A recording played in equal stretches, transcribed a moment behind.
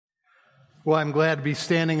Well, I'm glad to be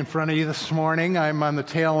standing in front of you this morning. I'm on the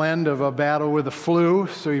tail end of a battle with the flu,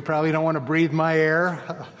 so you probably don't want to breathe my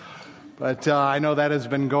air. But I know that has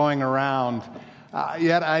been going around.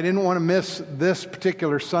 Yet I didn't want to miss this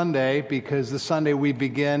particular Sunday, because this Sunday we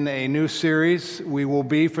begin a new series. We will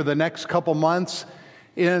be, for the next couple months,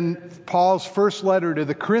 in Paul's first letter to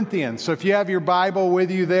the Corinthians. So if you have your Bible with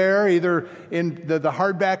you there, either in the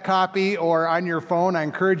hardback copy or on your phone, I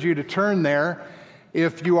encourage you to turn there.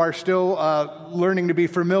 If you are still learning to be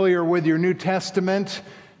familiar with your New Testament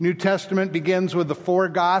begins with the four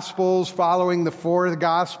Gospels. Following the four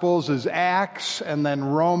Gospels is Acts, and then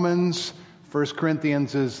Romans. 1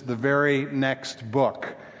 Corinthians is the very next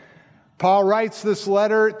book. Paul writes this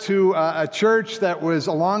letter to a church that was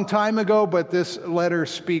a long time ago, but this letter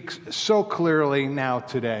speaks so clearly now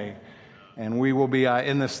today. And we will be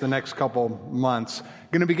in this the next couple months.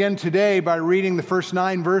 Going to begin today by reading the first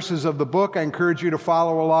 9 verses of the book. I encourage you to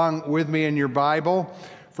follow along with me in your Bible.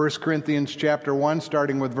 1 Corinthians chapter 1,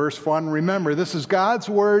 starting with verse 1. Remember, this is God's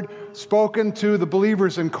word spoken to the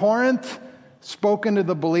believers in Corinth, spoken to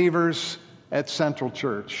the believers at Central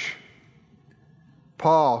Church.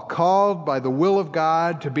 Paul, called by the will of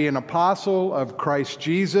God to be an apostle of Christ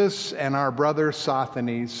Jesus, and our brother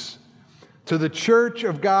Sosthenes, to the church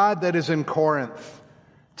of God that is in Corinth,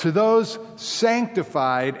 to those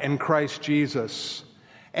sanctified in Christ Jesus,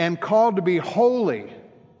 and called to be holy,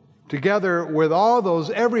 together with all those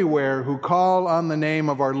everywhere who call on the name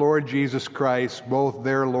of our Lord Jesus Christ, both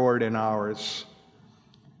their Lord and ours.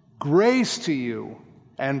 Grace to you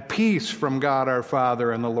and peace from God our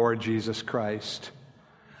Father and the Lord Jesus Christ.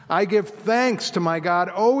 I give thanks to my God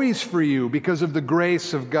always for you, because of the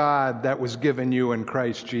grace of God that was given you in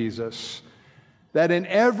Christ Jesus, that in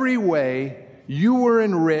every way you were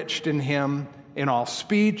enriched in him in all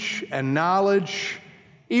speech and knowledge,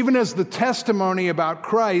 even as the testimony about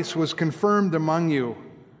Christ was confirmed among you,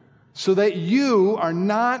 so that you are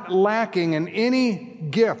not lacking in any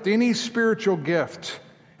gift, any spiritual gift,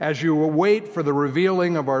 as you await for the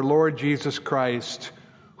revealing of our Lord Jesus Christ,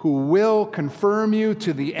 who will confirm you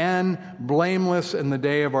to the end, blameless in the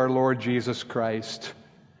day of our Lord Jesus Christ.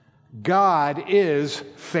 God is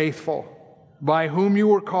faithful, by whom you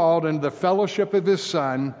were called into the fellowship of his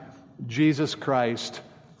Son, Jesus Christ,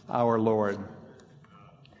 our Lord.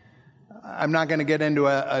 I'm not going to get into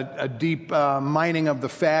a deep mining of the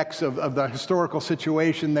facts of the historical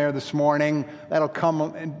situation there this morning. That'll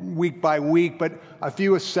come week by week, but a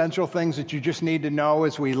few essential things that you just need to know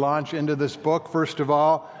as we launch into this book. First of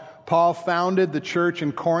all, Paul founded the church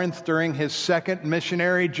in Corinth during his second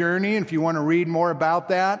missionary journey. And if you want to read more about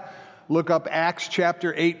that, look up Acts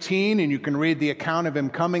chapter 18, and you can read the account of him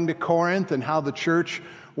coming to Corinth and how the church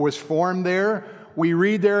was formed there. We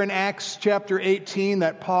read there in Acts chapter 18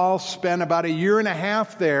 that Paul spent about 1.5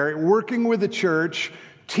 years there working with the church,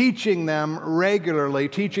 teaching them regularly,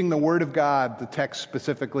 teaching the Word of God, the text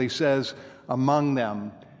specifically says, among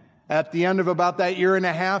them. At the end of about that 1.5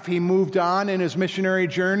 years, he moved on in his missionary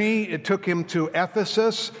journey. It took him to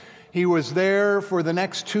Ephesus. He was there for the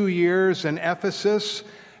next 2 years in Ephesus.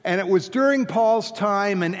 And it was during Paul's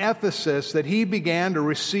time in Ephesus that he began to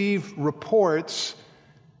receive reports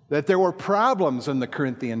that there were problems in the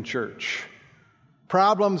Corinthian church.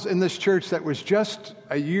 Problems in this church that was just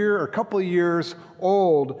a year or a couple of years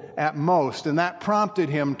old at most. And that prompted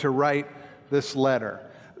him to write this letter.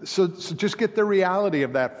 So just get the reality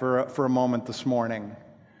of that for a moment this morning.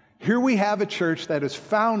 Here we have a church that is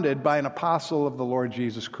founded by an apostle of the Lord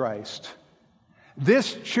Jesus Christ.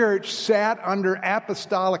 This church sat under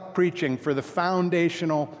apostolic preaching for the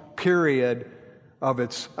foundational period of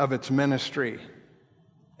its ministry.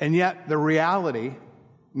 And yet the reality,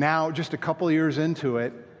 now just a couple of years into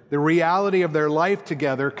it, the reality of their life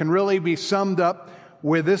together can really be summed up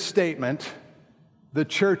with this statement: the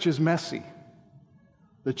church is messy.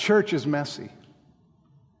 The church is messy.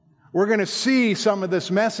 We're going to see some of this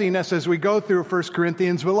messiness as we go through 1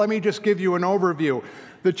 Corinthians, but let me just give you an overview.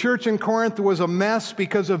 The church in Corinth was a mess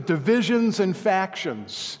because of divisions and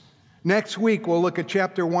factions. Next week, we'll look at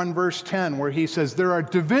chapter 1, verse 10, where he says, there are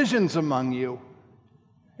divisions among you.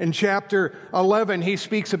 In chapter 11, he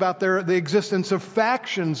speaks about the existence of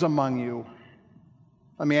factions among you.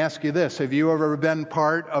 Let me ask you this. Have you ever been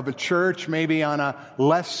part of a church, maybe on a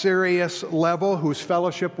less serious level, whose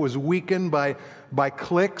fellowship was weakened by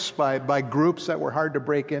cliques, by groups that were hard to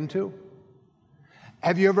break into?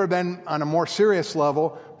 Have you ever been, on a more serious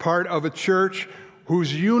level, part of a church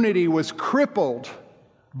whose unity was crippled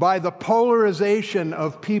by the polarization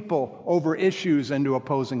of people over issues into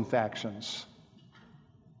opposing factions?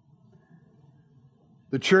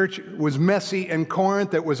 The church was messy in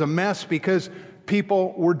Corinth. It was a mess because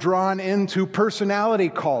people were drawn into personality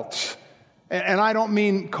cults. And I don't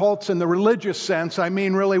mean cults in the religious sense. I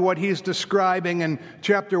mean really what he's describing in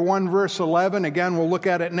chapter 1, verse 11. Again, we'll look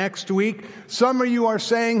at it next week. Some of you are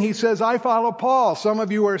saying, he says, I follow Paul. Some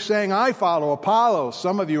of you are saying, I follow Apollos.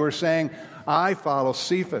 Some of you are saying, I follow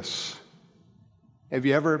Cephas. Have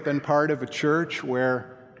you ever been part of a church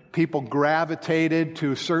where people gravitated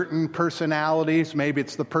to certain personalities? Maybe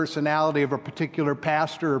it's the personality of a particular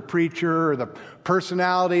pastor or preacher, or the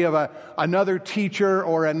personality of another teacher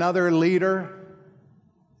or another leader.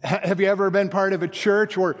 Have you ever been part of a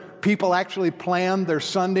church where people actually planned their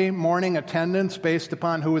Sunday morning attendance based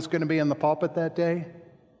upon who was going to be in the pulpit that day?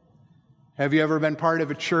 Have you ever been part of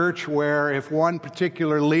a church where if one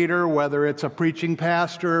particular leader, whether it's a preaching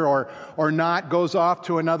pastor or not, goes off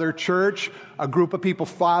to another church, a group of people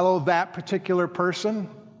follow that particular person?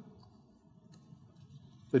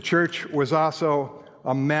 The church was also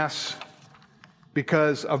a mess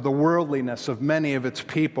because of the worldliness of many of its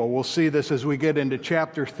people. We'll see this as we get into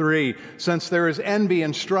chapter 3. Since there is envy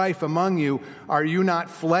and strife among you, are you not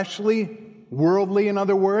fleshly, worldly, in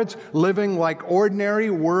other words, living like ordinary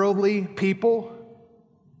worldly people?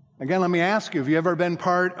 Again, let me ask you, have you ever been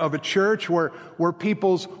part of a church where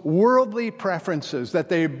people's worldly preferences that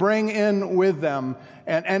they bring in with them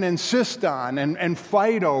and insist on and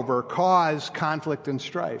fight over cause conflict and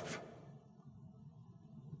strife?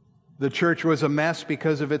 The church was a mess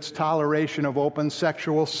because of its toleration of open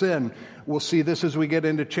sexual sin. We'll see this as we get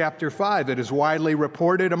into chapter 5. It is widely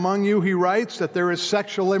reported among you, he writes, that there is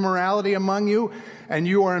sexual immorality among you, and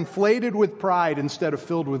you are inflated with pride instead of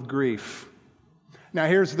filled with grief. Now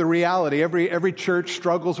here's the reality. Every church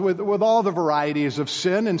struggles with all the varieties of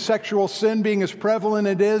sin, and sexual sin being as prevalent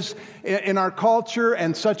it is in our culture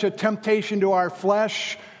and such a temptation to our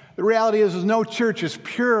flesh. The reality is no church is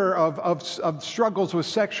pure of struggles with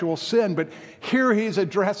sexual sin, but here he's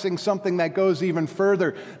addressing something that goes even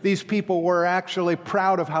further. These people were actually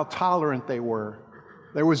proud of how tolerant they were.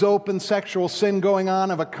 There was open sexual sin going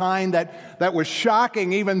on of a kind that was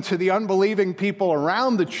shocking even to the unbelieving people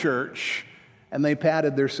around the church, and they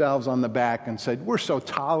patted themselves on the back and said, we're so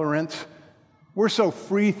tolerant. We're so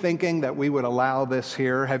free-thinking that we would allow this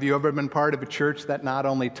here. Have you ever been part of a church that not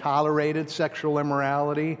only tolerated sexual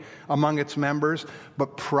immorality among its members,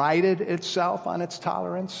 but prided itself on its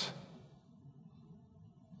tolerance?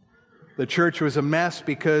 The church was a mess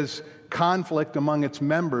because conflict among its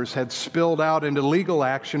members had spilled out into legal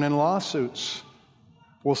action and lawsuits.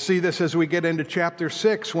 We'll see this as we get into chapter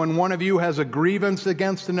 6. When one of you has a grievance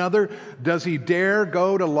against another, does he dare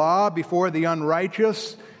go to law before the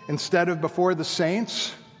unrighteous instead of before the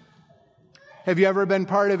saints? Have you ever been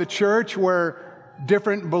part of a church where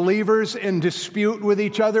different believers in dispute with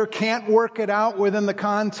each other can't work it out within the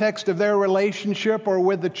context of their relationship or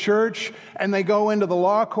with the church, and they go into the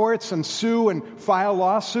law courts and sue and file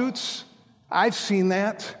lawsuits? I've seen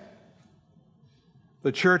that.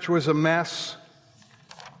 The church was a mess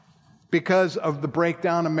because of the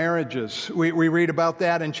breakdown of marriages. We read about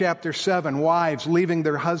that in chapter 7. Wives leaving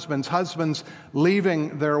their husbands, husbands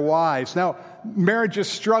leaving their wives. Now, marriages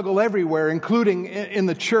struggle everywhere, including in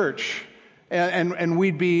the church. And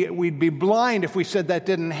we'd be blind if we said that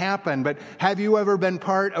didn't happen. But have you ever been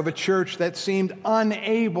part of a church that seemed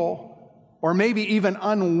unable or maybe even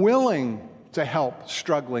unwilling to help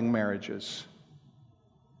struggling marriages?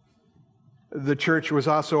 The church was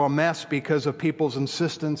also a mess because of people's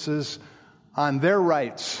insistences on their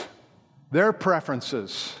rights, their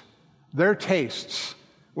preferences, their tastes.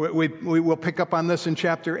 We will pick up on this in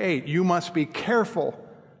chapter 8. You must be careful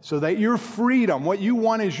so that your freedom, what you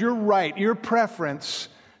want is your right, your preference,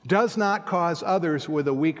 does not cause others with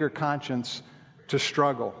a weaker conscience to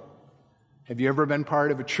struggle. Have you ever been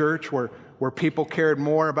part of a church where people cared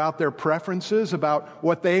more about their preferences, about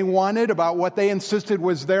what they wanted, about what they insisted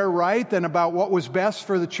was their right, than about what was best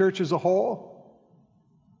for the church as a whole?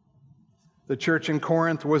 The church in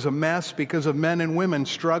Corinth was a mess because of men and women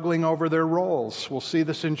struggling over their roles. We'll see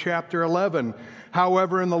this in chapter 11.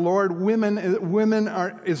 However, in the Lord, women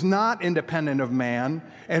is not independent of man,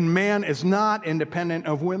 and man is not independent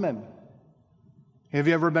of women. Have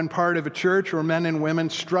you ever been part of a church where men and women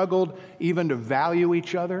struggled even to value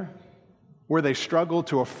each other? Where they struggled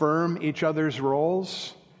to affirm each other's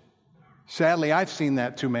roles? Sadly, I've seen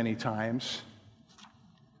that too many times.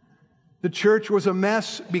 The church was a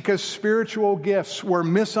mess because spiritual gifts were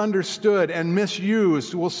misunderstood and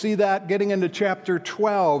misused. We'll see that getting into chapter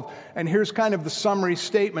 12. And here's kind of the summary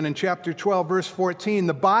statement in chapter 12, verse 14.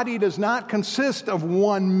 The body does not consist of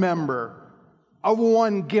one member, of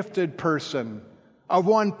one gifted person, of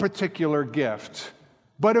one particular gift.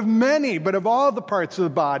 but of all the parts of the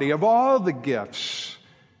body, of all the gifts.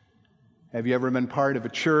 Have you ever been part of a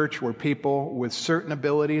church where people with certain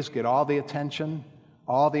abilities get all the attention,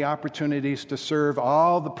 all the opportunities to serve,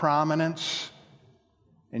 all the prominence,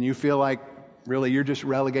 and you feel like really you're just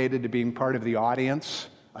relegated to being part of the audience,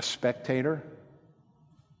 a spectator?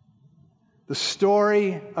 The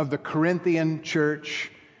story of the Corinthian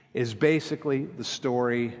church is basically the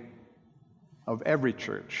story of every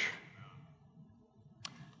church.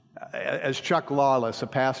 As Chuck Lawless, a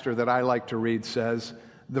pastor that I like to read, says,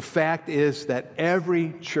 the fact is that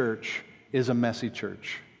every church is a messy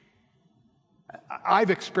church. I've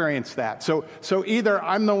experienced that. So either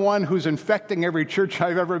I'm the one who's infecting every church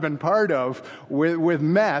I've ever been part of with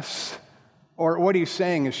mess, or what he's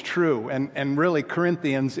saying is true. And really,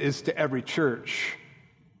 Corinthians is to every church.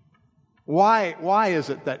 Why is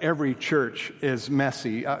it that every church is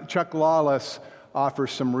messy? Chuck Lawless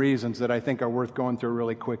offers some reasons that I think are worth going through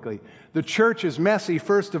really quickly. The church is messy,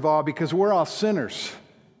 first of all, because we're all sinners.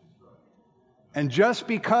 And just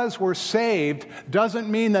because we're saved doesn't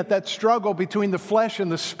mean that struggle between the flesh and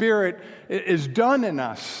the spirit is done in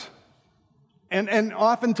us. And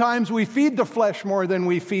oftentimes we feed the flesh more than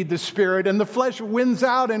we feed the spirit, and the flesh wins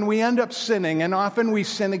out and we end up sinning, and often we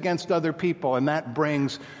sin against other people, and that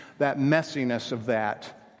brings that messiness of that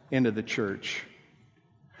into the church.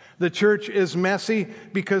 The church is messy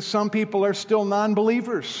because some people are still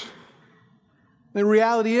non-believers. The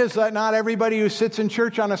reality is that not everybody who sits in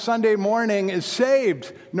church on a Sunday morning is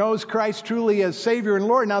saved, knows Christ truly as Savior and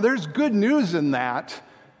Lord. Now, there's good news in that,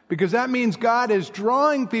 because that means God is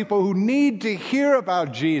drawing people who need to hear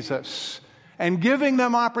about Jesus and giving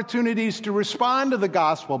them opportunities to respond to the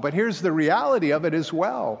gospel. But here's the reality of it as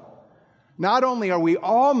well. Not only are we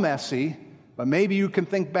all messy, but maybe you can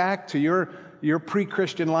think back to your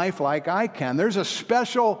pre-Christian life like I can. There's a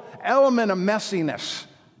special element of messiness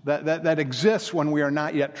that exists when we are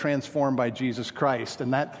not yet transformed by Jesus Christ,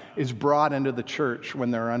 and that is brought into the church when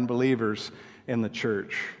there are unbelievers in the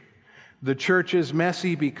church. The church is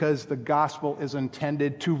messy because the gospel is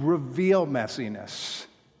intended to reveal messiness.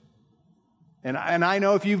 And I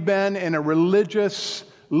know if you've been in a religious,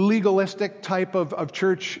 legalistic type of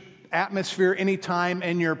church atmosphere any time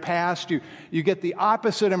in your past, you get the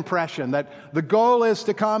opposite impression, that the goal is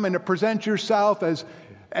to come and to present yourself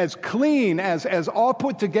as clean, as all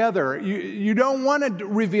put together. You don't want to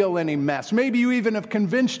reveal any mess. Maybe you even have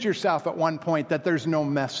convinced yourself at one point that there's no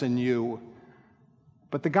mess in you.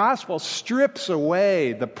 But the gospel strips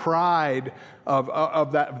away the pride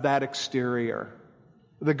of that exterior.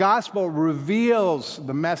 The gospel reveals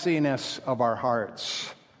the messiness of our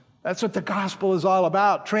hearts. That's what the gospel is all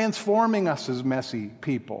about, transforming us as messy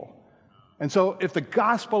people. And so if the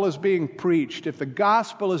gospel is being preached, if the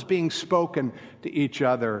gospel is being spoken to each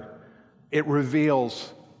other, it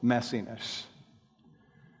reveals messiness.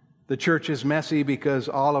 The church is messy because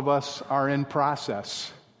all of us are in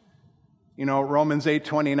process. You know, Romans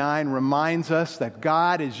 8:29 reminds us that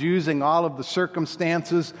God is using all of the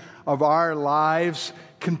circumstances of our lives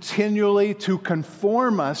continually to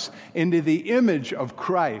conform us into the image of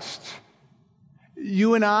Christ.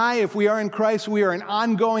 You and I, if we are in Christ, we are an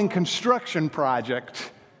ongoing construction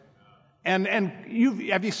project. And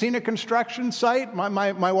have you seen a construction site?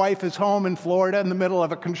 My wife is home in Florida in the middle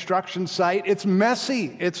of a construction site. It's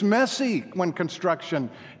messy. It's messy when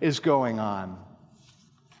construction is going on.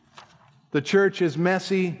 The church is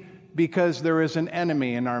messy because there is an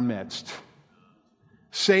enemy in our midst.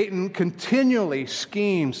 Satan continually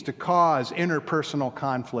schemes to cause interpersonal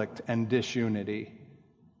conflict and disunity.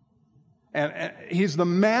 And he's the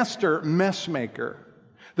master messmaker.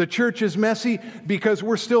 The church is messy because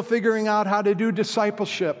we're still figuring out how to do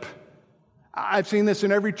discipleship. I've seen this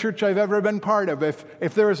in every church I've ever been part of.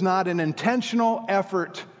 If there is not an intentional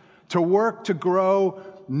effort to work to grow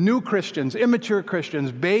new Christians, immature Christians,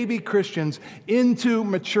 baby Christians into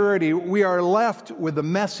maturity, we are left with the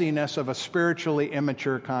messiness of a spiritually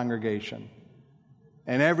immature congregation.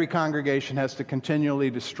 And every congregation has to continually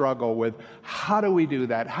to struggle with, how do we do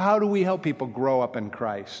that? How do we help people grow up in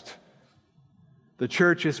Christ? The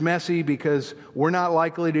church is messy because we're not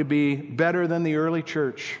likely to be better than the early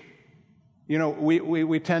church. You know,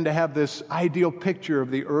 we tend to have this ideal picture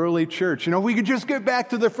of the early church. You know, if we could just get back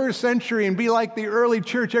to the first century and be like the early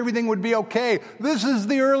church, everything would be okay. This is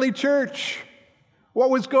the early church. What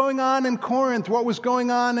was going on in Corinth? What was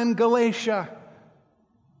going on in Galatia?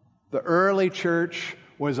 The early church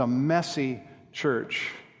was a messy church.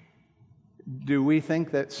 Do we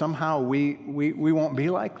think that somehow we won't be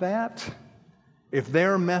like that? If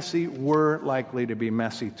they're messy, we're likely to be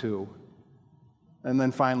messy too. And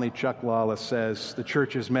then finally, Chuck Lawless says, the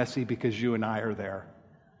church is messy because you and I are there.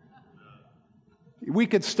 We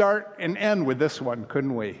could start and end with this one,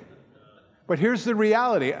 couldn't we? But here's the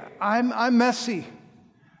reality. I'm messy.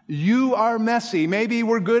 You are messy. Maybe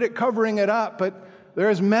we're good at covering it up, but there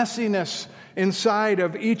is messiness inside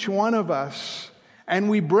of each one of us. And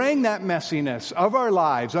we bring that messiness of our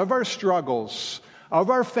lives, of our struggles, of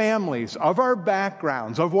our families, of our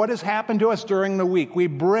backgrounds, of what has happened to us during the week. We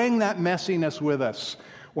bring that messiness with us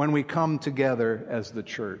when we come together as the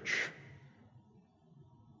church.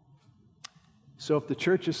 So if the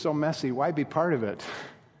church is so messy, why be part of it?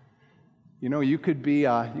 You know, you could be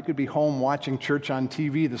home watching church on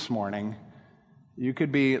TV this morning. You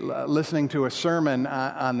could be listening to a sermon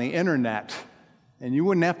on the internet, and you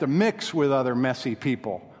wouldn't have to mix with other messy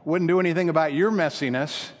people. Wouldn't do anything about your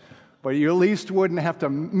messiness, but you at least wouldn't have to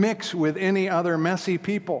mix with any other messy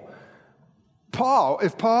people.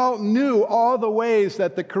 If Paul knew all the ways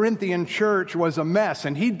that the Corinthian church was a mess,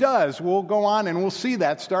 and he does, we'll go on and we'll see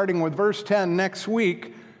that starting with verse 10 next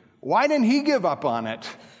week, why didn't he give up on it?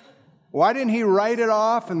 Why didn't he write it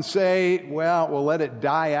off and say, well, we'll let it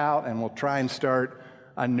die out and we'll try and start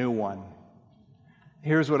a new one?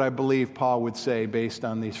 Here's what I believe Paul would say based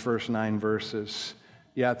on these first 9 verses.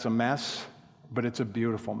 Yeah, it's a mess, but it's a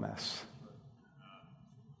beautiful mess.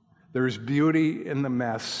 There's beauty in the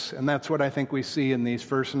mess, and that's what I think we see in these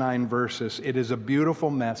first 9 verses. It is a beautiful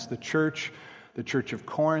mess. The church of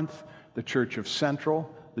Corinth, the church of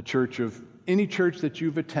Central, the church of any church that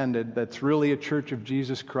you've attended that's really a church of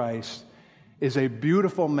Jesus Christ is a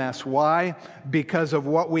beautiful mess. Why? Because of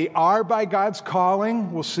what we are by God's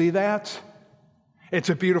calling. We'll see that. It's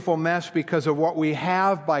a beautiful mess because of what we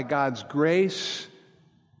have by God's grace.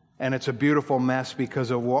 And it's a beautiful mess because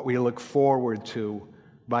of what we look forward to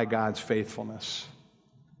by God's faithfulness.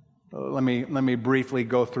 Let me briefly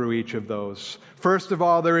go through each of those. First of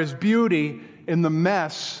all, there is beauty in the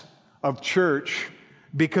mess of church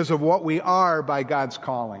because of what we are by God's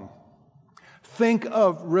calling. Think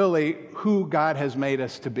of really who God has made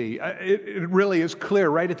us to be. It really is clear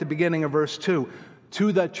right at the beginning of verse 2.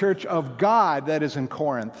 To the church of God that is in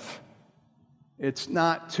Corinth. It's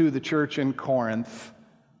not to the church in Corinth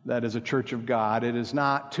that is a church of God. It is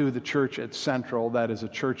not to the church at Central that is a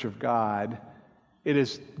church of God. It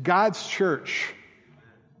is God's church.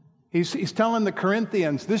 He's telling the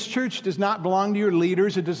Corinthians, this church does not belong to your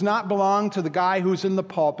leaders. It does not belong to the guy who's in the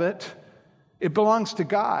pulpit. It belongs to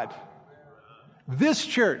God. This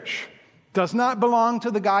church does not belong to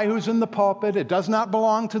the guy who's in the pulpit. It does not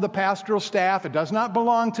belong to the pastoral staff. It does not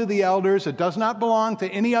belong to the elders. It does not belong to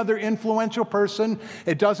any other influential person.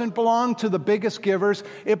 It doesn't belong to the biggest givers.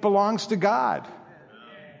 It belongs to God.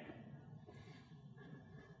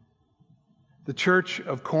 The church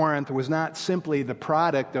of Corinth was not simply the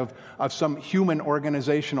product of some human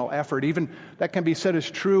organizational effort. Even that can be said as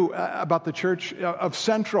true about the church of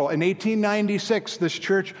Central. In 1896, this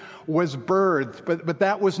church was birthed, but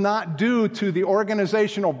that was not due to the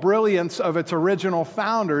organizational brilliance of its original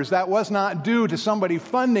founders. That was not due to somebody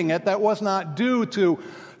funding it. That was not due to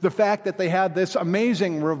the fact that they had this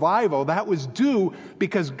amazing revival. That was due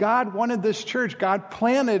because God wanted this church. God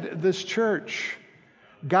planted this church.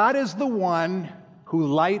 God is the one who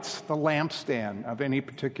lights the lampstand of any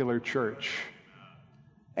particular church.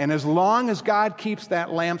 And as long as God keeps that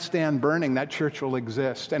lampstand burning, that church will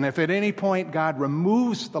exist. And if at any point God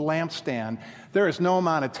removes the lampstand, there is no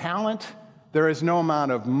amount of talent, there is no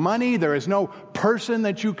amount of money, there is no person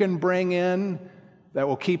that you can bring in that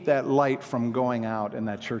will keep that light from going out and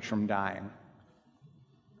that church from dying.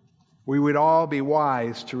 We would all be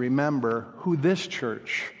wise to remember who this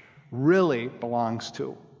church really belongs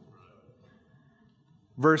to.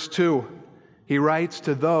 Verse 2, he writes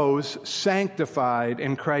to those sanctified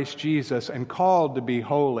in Christ Jesus and called to be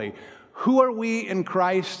holy. Who are we in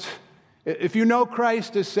Christ? If you know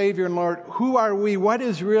Christ as Savior and Lord, who are we? What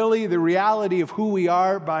is really the reality of who we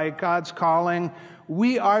are by God's calling?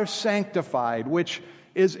 We are sanctified, which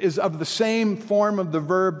is of the same form of the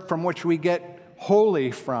verb from which we get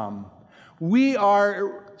holy from. We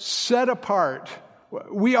are set apart.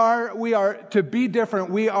 We are to be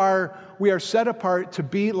different. We are set apart to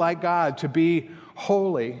be like God, to be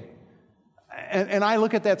holy. And I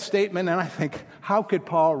look at that statement and I think, how could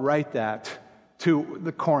Paul write that to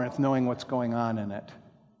the Corinth, knowing what's going on in it?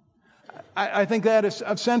 I think that is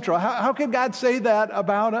central. How could God say that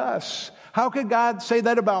about us? How could God say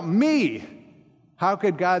that about me? How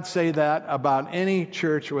could God say that about any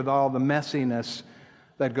church with all the messiness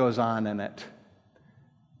that goes on in it?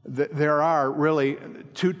 There are really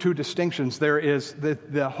two distinctions. There is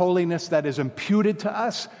the holiness that is imputed to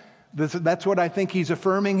us. That's what I think he's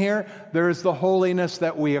affirming here. There is the holiness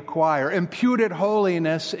that we acquire. Imputed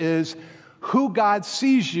holiness is who God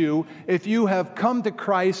sees you if you have come to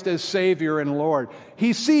Christ as Savior and Lord.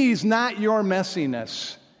 He sees not your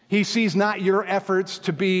messiness. He sees not your efforts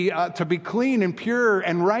to be clean and pure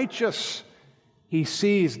and righteous. He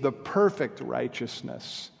sees the perfect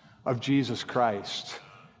righteousness of Jesus Christ.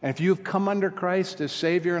 And if you've come under Christ as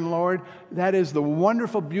Savior and Lord, that is the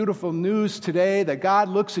wonderful, beautiful news today, that God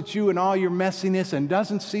looks at you in all your messiness and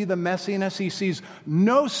doesn't see the messiness. He sees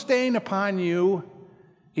no stain upon you.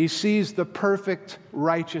 He sees the perfect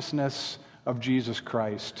righteousness of Jesus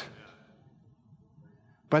Christ.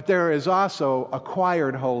 But there is also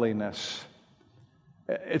acquired holiness.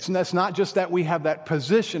 It's not just that we have that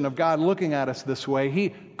position of God looking at us this way.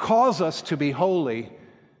 He calls us to be holy.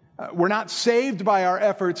 We're not saved by our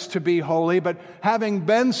efforts to be holy, but having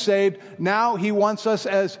been saved, now He wants us,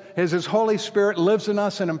 as His Holy Spirit lives in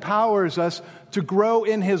us and empowers us, to grow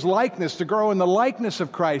in His likeness, to grow in the likeness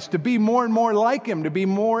of Christ, to be more and more like Him, to be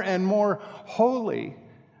more and more holy.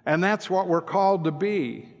 And that's what we're called to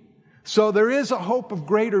be. So there is a hope of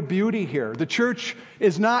greater beauty here. The church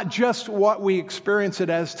is not just what we experience it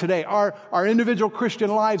as today. Our individual Christian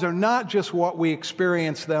lives are not just what we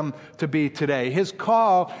experience them to be today. His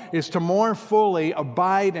call is to more fully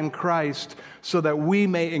abide in Christ so that we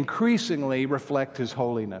may increasingly reflect His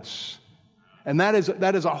holiness. And that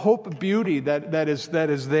is a hope of beauty that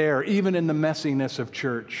is there, even in the messiness of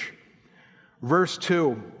church. Verse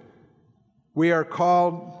 2, we are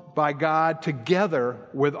called by God together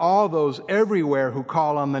with all those everywhere who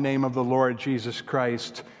call on the name of the Lord Jesus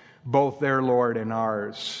Christ, both their Lord and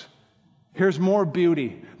ours. Here's more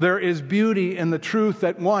beauty. There is beauty in the truth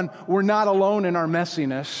that, one, we're not alone in our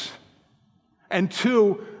messiness. And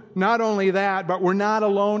two, not only that, but we're not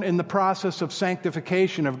alone in the process of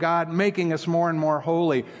sanctification, of God making us more and more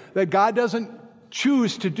holy. That God doesn't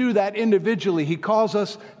choose to do that individually. He calls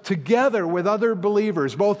us together with other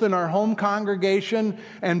believers, both in our home congregation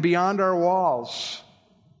and beyond our walls.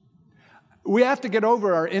 We have to get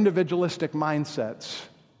over our individualistic mindsets.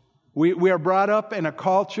 We are brought up in a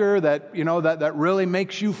culture that really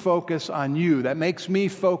makes you focus on you, that makes me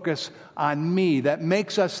focus on me, that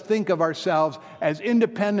makes us think of ourselves as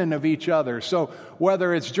independent of each other. So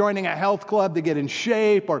whether it's joining a health club to get in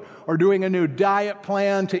shape or doing a new diet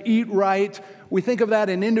plan to eat right, we think of that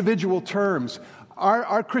in individual terms.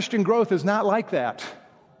 Our Christian growth is not like that.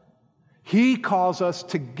 He calls us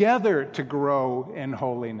together to grow in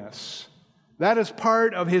holiness. That is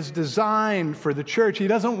part of His design for the church. He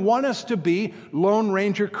doesn't want us to be Lone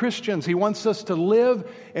Ranger Christians. He wants us to live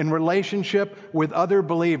in relationship with other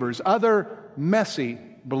believers, other messy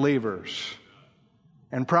believers.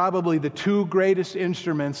 And probably the two greatest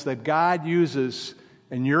instruments that God uses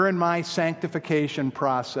in your and my sanctification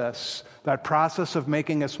process, that process of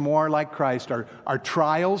making us more like Christ, are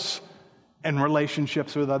trials and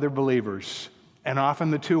relationships with other believers. And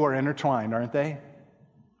often the two are intertwined, aren't they?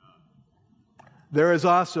 There is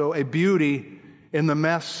also a beauty in the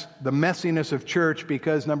messiness of church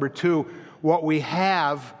because, number two, what we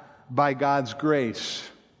have by God's grace.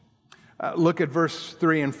 Look at verse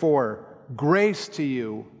 3 and 4. Grace to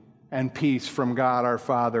you and peace from God our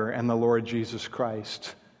Father and the Lord Jesus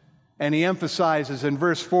Christ. And he emphasizes in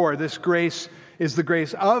verse 4, this grace is the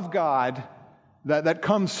grace of God that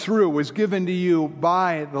comes through, was given to you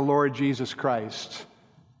by the Lord Jesus Christ.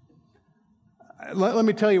 Let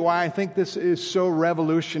me tell you why I think this is so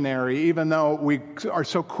revolutionary, even though we are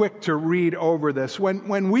so quick to read over this.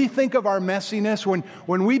 When we think of our messiness,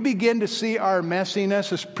 when we begin to see our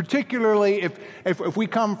messiness, particularly if we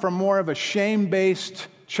come from more of a shame-based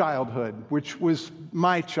childhood, which was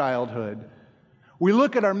my childhood, we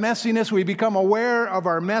look at our messiness, we become aware of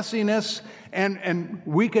our messiness, and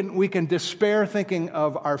we can despair thinking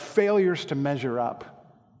of our failures to measure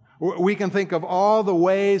up. We can think of all the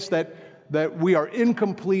ways that we are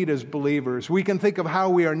incomplete as believers. We can think of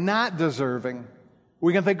how we are not deserving.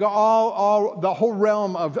 We can think of the whole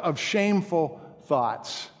realm of shameful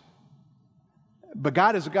thoughts. But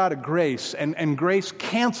God is a God of grace, and grace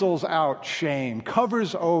cancels out shame,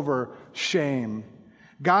 covers over shame.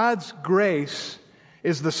 God's grace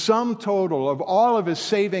is the sum total of all of His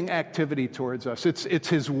saving activity towards us. It's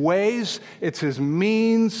His ways, it's His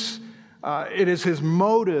means, it is His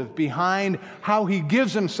motive behind how He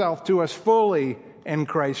gives Himself to us fully in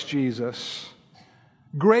Christ Jesus.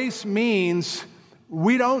 Grace means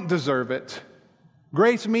we don't deserve it.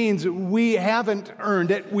 Grace means we haven't earned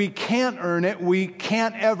it, we can't earn it, we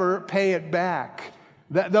can't ever pay it back.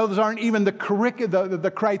 Those aren't even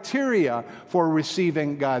the criteria for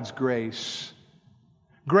receiving God's grace.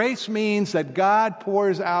 Grace means that God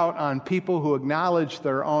pours out on people who acknowledge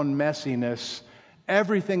their own messiness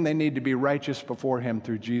everything they need to be righteous before Him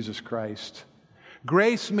through Jesus Christ.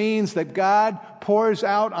 Grace means that God pours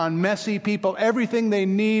out on messy people everything they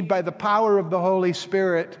need by the power of the Holy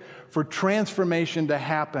Spirit for transformation to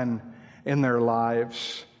happen in their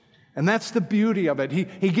lives. And that's the beauty of it.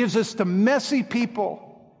 He gives this to messy people.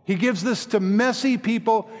 He gives this to messy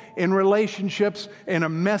people in relationships in a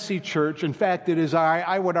messy church. In fact,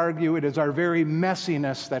 I would argue it is our very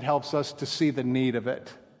messiness that helps us to see the need of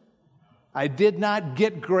it. I did not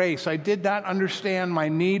get grace. I did not understand my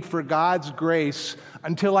need for God's grace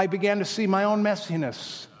until I began to see my own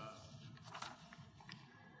messiness.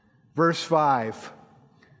 Verse 5.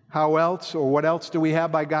 How else, or what else do we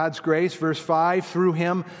have by God's grace? Verse 5, through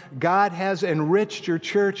Him, God has enriched your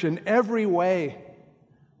church in every way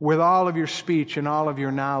with all of your speech and all of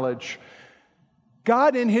your knowledge.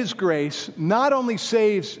 God, in His grace, not only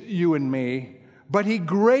saves you and me, but He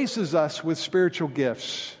graces us with spiritual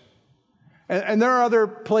gifts. And there are other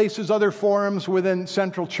places, other forums within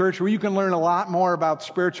Central Church where you can learn a lot more about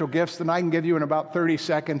spiritual gifts than I can give you in about 30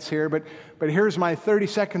 seconds here. But here's my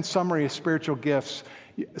 30-second summary of spiritual gifts.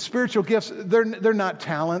 Spiritual gifts, they're not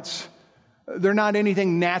talents. They're not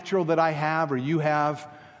anything natural that I have or you have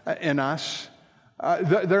in us.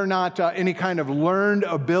 They're not any kind of learned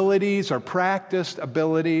abilities or practiced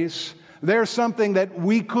abilities. They're something that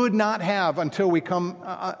we could not have until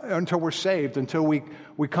we're saved, until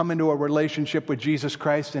we come into a relationship with Jesus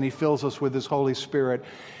Christ and He fills us with His Holy Spirit.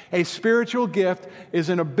 A spiritual gift is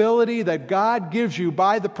an ability that God gives you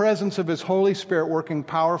by the presence of His Holy Spirit working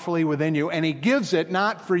powerfully within you. And He gives it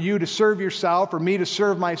not for you to serve yourself or me to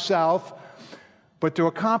serve myself, but to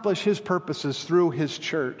accomplish His purposes through His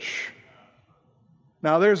church.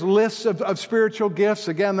 Now, there's lists of spiritual gifts.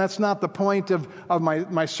 Again, that's not the point of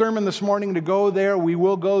my sermon this morning to go there. We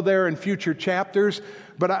will go there in future chapters.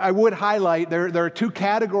 But I would highlight there are two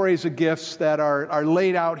categories of gifts that are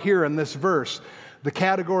laid out here in this verse. The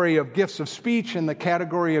category of gifts of speech and the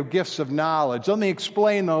category of gifts of knowledge. Let me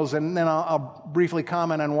explain those, and then I'll briefly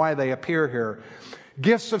comment on why they appear here.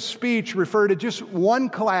 Gifts of speech refer to just one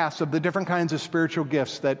class of the different kinds of spiritual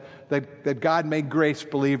gifts that God made grace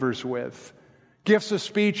believers with. Gifts of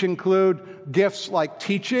speech include gifts like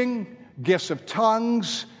teaching, gifts of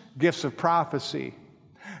tongues, gifts of prophecy.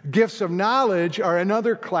 Gifts of knowledge are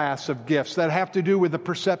another class of gifts that have to do with the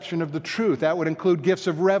perception of the truth. That would include gifts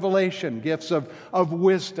of revelation, gifts of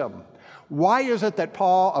wisdom. Why is it that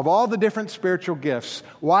Paul, of all the different spiritual gifts,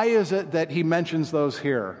 why is it that he mentions those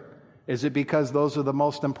here? Is it because those are the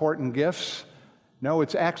most important gifts? No,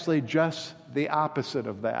 it's actually just the opposite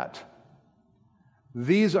of that.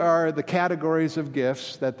 These are the categories of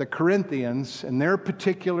gifts that the Corinthians, in their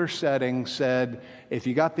particular setting, said, if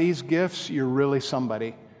you got these gifts, you're really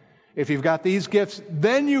somebody. If you've got these gifts,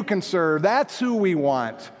 then you can serve. That's who we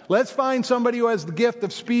want. Let's find somebody who has the gift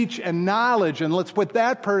of speech and knowledge, and let's put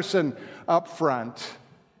that person up front.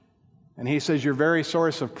 And he says your very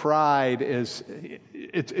source of pride is,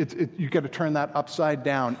 you got to turn that upside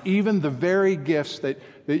down. Even the very gifts that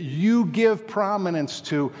you give prominence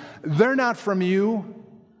to, they're not from you.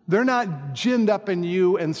 They're not ginned up in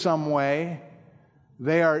you in some way.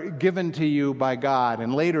 They are given to you by God.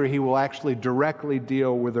 And later He will actually directly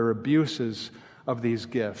deal with their abuses of these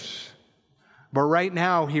gifts. But right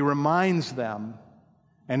now He reminds them,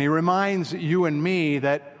 and He reminds you and me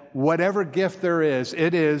that whatever gift there is,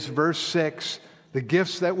 it is, verse 6, the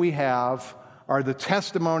gifts that we have are the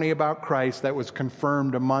testimony about Christ that was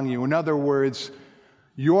confirmed among you. In other words,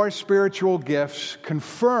 your spiritual gifts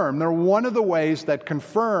confirm, they're one of the ways that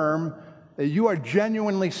confirm that you are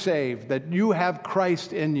genuinely saved, that you have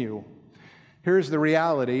Christ in you. Here's the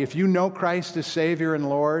reality. If you know Christ as Savior and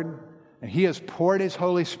Lord, and He has poured His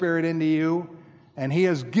Holy Spirit into you, and He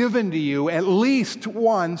has given to you at least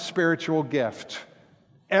one spiritual gift.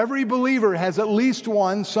 Every believer has at least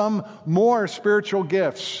one, some more spiritual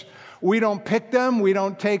gifts. We don't pick them. We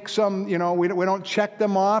don't take some, we don't check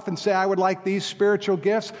them off and say, I would like these spiritual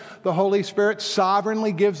gifts. The Holy Spirit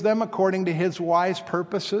sovereignly gives them according to His wise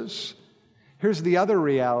purposes. Here's the other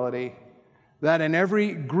reality, that in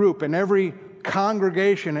every group, in every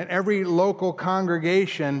congregation, in every local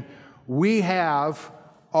congregation, we have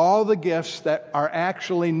all the gifts that are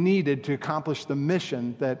actually needed to accomplish the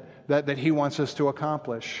mission that He wants us to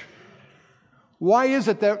accomplish. Why is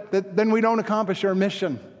it that then we don't accomplish our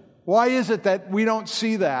mission? Why is it that we don't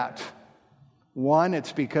see that? One,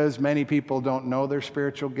 it's because many people don't know their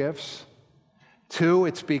spiritual gifts. Two,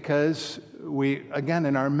 it's because we, again,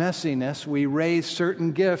 in our messiness, we raise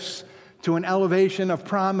certain gifts to an elevation of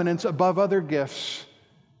prominence above other gifts.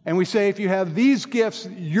 And we say, if you have these gifts,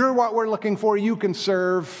 you're what we're looking for, you can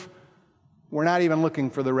serve. We're not even looking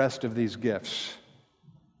for the rest of these gifts.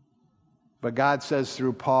 But God says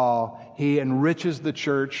through Paul, He enriches the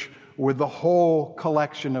church with the whole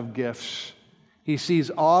collection of gifts. He sees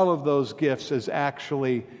all of those gifts as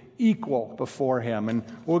actually equal before Him. And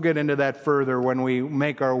we'll get into that further when we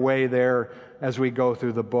make our way there as we go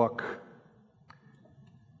through the book.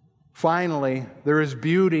 Finally, there is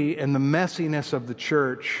beauty in the messiness of the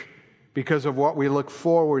church because of what we look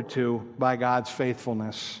forward to by God's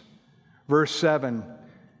faithfulness. Verse 7,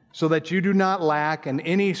 so that you do not lack in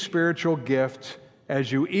any spiritual gift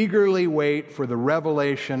as you eagerly wait for the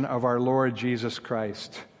revelation of our Lord Jesus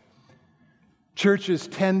Christ. Churches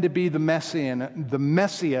tend to be the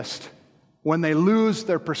messiest when they lose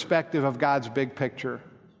their perspective of God's big picture,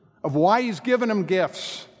 of why He's given them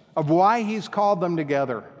gifts, of why He's called them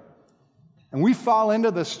together. And we fall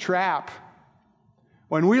into this trap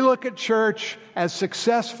when we look at church as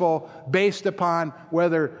successful based upon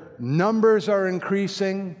whether numbers are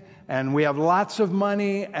increasing and we have lots of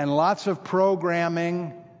money and lots of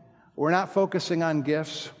programming. We're not focusing on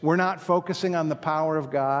gifts. We're not focusing on the power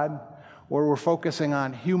of God, or we're focusing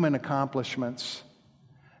on human accomplishments.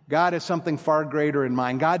 God has something far greater in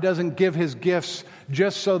mind. God doesn't give His gifts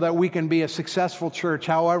just so that we can be a successful church,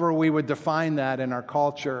 however we would define that in our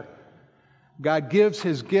culture. God gives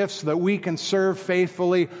His gifts so that we can serve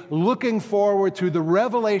faithfully, looking forward to the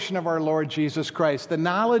revelation of our Lord Jesus Christ, the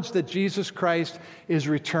knowledge that Jesus Christ is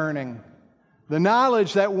returning, the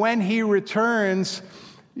knowledge that when He returns,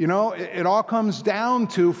 it all comes down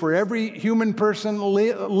to, for every human person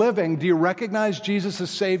living, do you recognize Jesus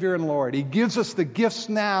as Savior and Lord? He gives us the gifts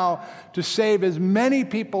now to save as many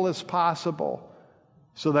people as possible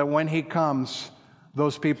so that when He comes,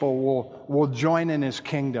 those people will join in His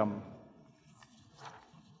kingdom.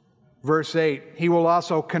 Verse 8, He will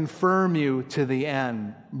also confirm you to the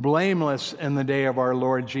end, blameless in the day of our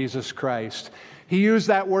Lord Jesus Christ. He used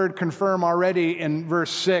that word confirm already in verse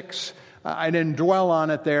 6. I didn't dwell on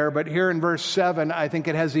it there, but here in verse 7, I think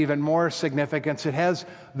it has even more significance. It has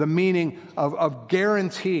the meaning of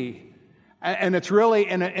guarantee. And it's really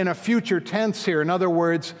in a future tense here. In other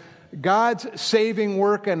words, God's saving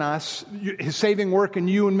work in us, His saving work in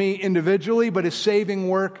you and me individually, but His saving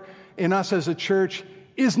work in us as a church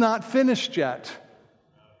is not finished yet.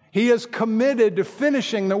 He is committed to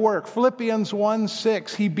finishing the work. Philippians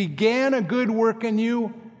 1:6, He began a good work in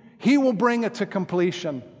you. He will bring it to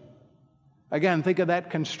completion. Again, think of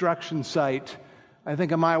that construction site. I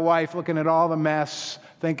think of my wife looking at all the mess,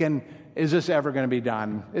 thinking, is this ever going to be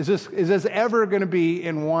done? Is this ever going to be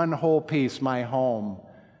in one whole piece, my home?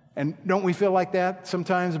 And don't we feel like that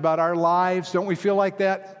sometimes about our lives? Don't we feel like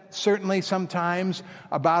that certainly sometimes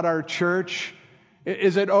about our church?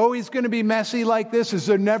 Is it always going to be messy like this? Is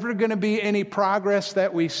there never going to be any progress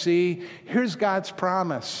that we see? Here's God's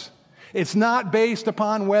promise. It's not based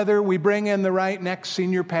upon whether we bring in the right next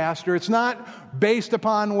senior pastor. It's not based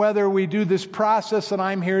upon whether we do this process that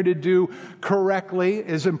I'm here to do correctly.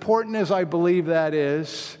 As important as I believe that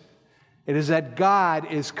is, it is that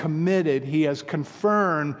God is committed. He has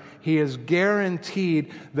confirmed, He has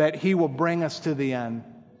guaranteed that He will bring us to the end,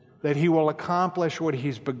 that He will accomplish what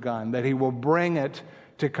He's begun, that He will bring it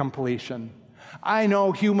to completion. I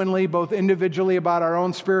know humanly, both individually about our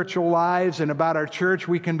own spiritual lives and about our church,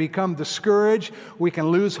 we can become discouraged. We can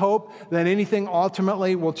lose hope that anything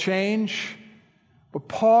ultimately will change. But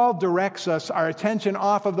Paul directs us, our attention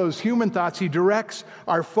off of those human thoughts. He directs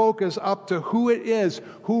our focus up to who it is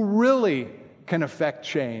who really can affect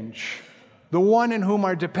change. The one in whom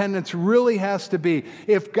our dependence really has to be.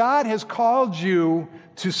 If God has called you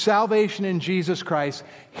to salvation in Jesus Christ,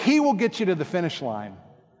 He will get you to the finish line.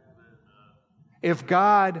 If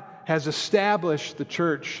God has established the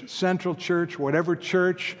church, Central Church, whatever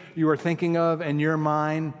church you are thinking of in your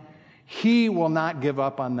mind, He will not give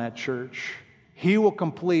up on that church. He will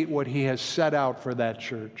complete what He has set out for that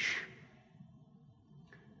church.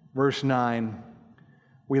 Verse 9,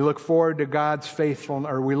 we look forward to God's faithfulness,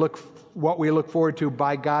 or what we look forward to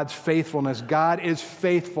by God's faithfulness. God is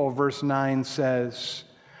faithful, verse 9 says.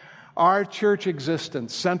 Our church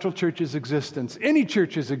existence, Central Church's existence, any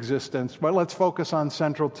church's existence, but let's focus on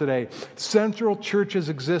Central today. Central Church's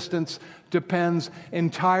existence depends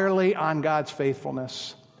entirely on God's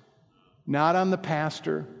faithfulness. Not on the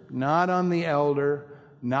pastor, not on the elder,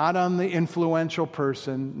 not on the influential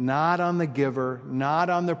person, not on the giver, not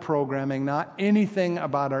on the programming, not anything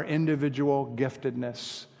about our individual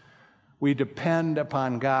giftedness. We depend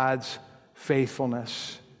upon God's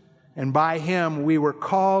faithfulness. And by Him, we were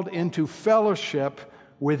called into fellowship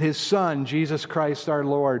with His Son, Jesus Christ our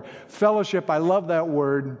Lord. Fellowship, I love that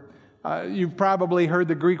word. You've probably heard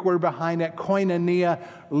the Greek word behind it. Koinonia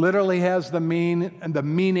literally has the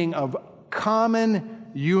meaning of common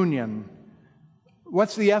union.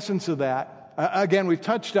 What's the essence of that? Again, we've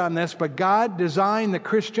touched on this, but God designed the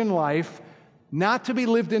Christian life not to be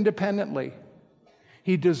lived independently.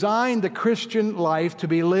 He designed the Christian life to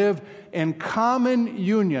be lived in common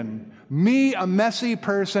union. Me, a messy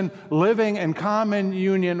person, living in common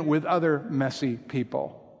union with other messy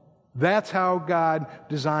people. That's how God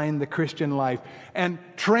designed the Christian life. And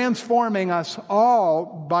transforming us all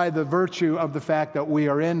by the virtue of the fact that we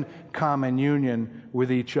are in common union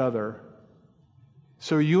with each other.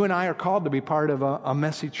 So you and I are called to be part of a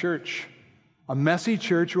messy church. A messy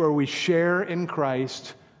church where we share in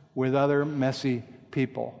Christ with other messy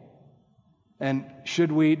people. And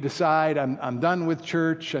should we decide I'm done with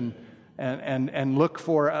church and look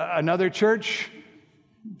for another church,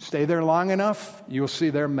 stay there long enough, you'll see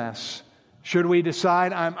their mess. Should we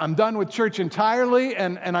decide I'm done with church entirely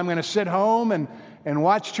and I'm going to sit home and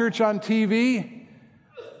watch church on TV,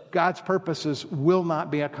 God's purposes will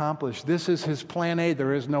not be accomplished. This is His plan A.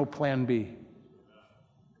 There is no plan B.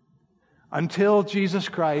 Until Jesus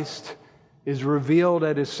Christ is revealed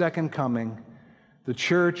at His second coming, the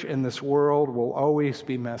church in this world will always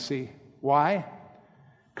be messy. Why?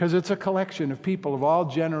 Because it's a collection of people of all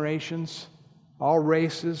generations, all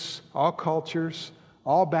races, all cultures,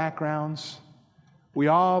 all backgrounds. We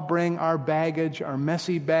all bring our baggage, our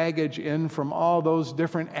messy baggage in from all those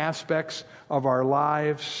different aspects of our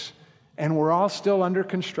lives, and we're all still under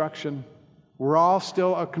construction. We're all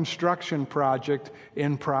still a construction project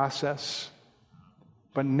in process.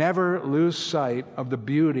 But never lose sight of the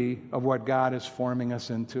beauty of what God is forming us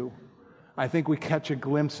into. I think we catch a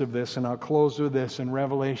glimpse of this, and I'll close with this in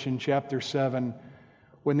Revelation chapter 7,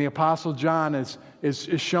 when the Apostle John is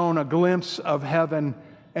shown a glimpse of heaven,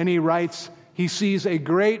 and he writes, he sees a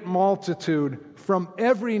great multitude from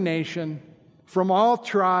every nation, from all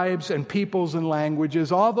tribes and peoples and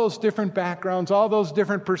languages, all those different backgrounds, all those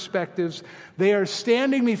different perspectives. They are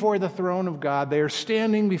standing before the throne of God. They are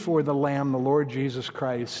standing before the Lamb, the Lord Jesus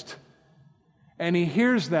Christ. And he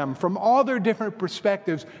hears them from all their different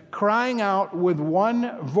perspectives crying out with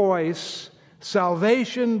one voice,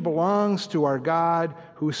 "Salvation belongs to our God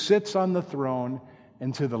who sits on the throne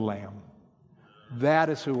and to the Lamb." That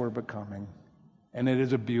is who we're becoming. And it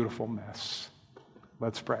is a beautiful mess.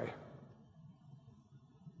 Let's pray.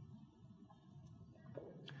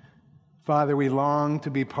 Father, we long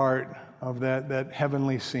to be part of that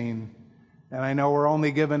heavenly scene. And I know we're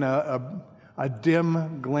only given a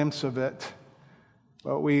dim glimpse of it.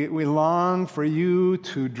 But we long for you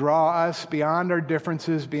to draw us beyond our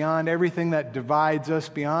differences, beyond everything that divides us,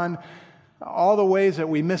 beyond all the ways that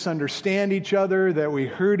we misunderstand each other, that we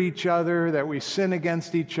hurt each other, that we sin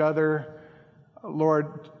against each other.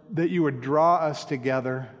 Lord, that you would draw us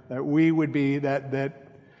together, that we would be that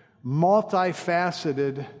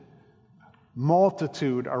multifaceted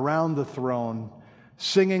multitude around the throne,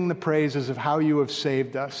 singing the praises of how you have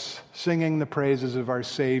saved us, singing the praises of our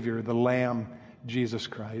Savior, the Lamb, Jesus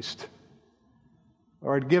Christ.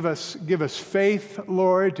 Lord, give us faith,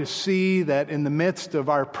 Lord, to see that in the midst of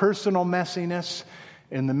our personal messiness,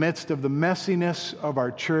 in the midst of the messiness of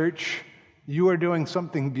our church, you are doing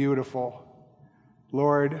something beautiful.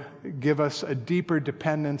 Lord, give us a deeper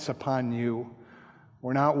dependence upon you.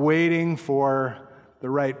 We're not waiting for the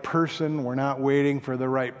right person. We're not waiting for the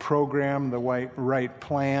right program, the right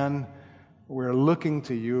plan. We're looking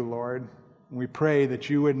to you, Lord. We pray that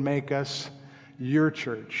you would make us your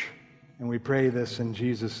church. And we pray this in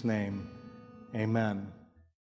Jesus' name. Amen.